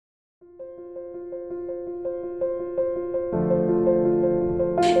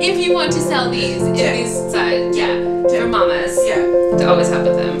if you want to sell these in these size, for mamas, to always have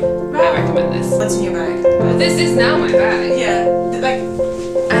with them. I recommend this. What's in your bag? This is now my bag. Yeah. Like,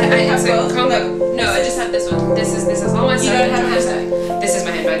 I have both. No, I just have this one. This is all my stuff. You don't have a handbag? This is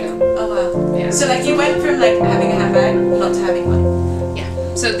my handbag now. Oh wow. Yeah. So like you went from like having a handbag not to having one.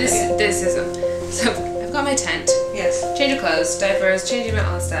 Yeah. So this is so I've got my tent. Yes. Change of clothes, diapers, changing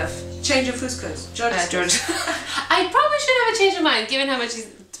all that stuff. Change of whose clothes? George. I probably should have a change of mind given how much he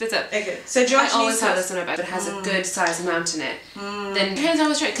spits up. Okay. So George I always have this in my bag, but it has a good size amount in it. Then your hands are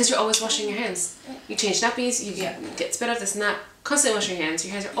always dry because you're always washing your hands. You change nappies, you get spit off this and that. Constantly washing your hands.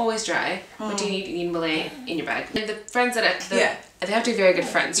 Your hands are always dry. What do you need? You need Malée in your bag. And the friends that they have to be very good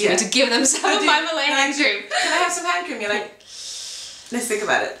friends for me to give them some of my Malée hand cream. Can I have some hand cream? You're like, let's think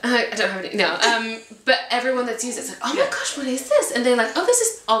about it. I don't have any. No. But everyone that's used it's like, oh my gosh, what is this? And they're like, oh, this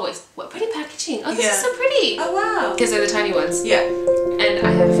is always what pretty packaging. Oh, this is so pretty. Oh wow. Because they're the tiny ones. Yeah. And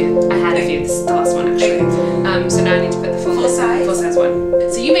I have a few. I had a few. This is the last one actually. So now I need to put the full size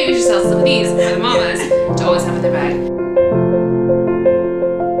one. So you maybe should sell some of these for the mamas to always have in their bag.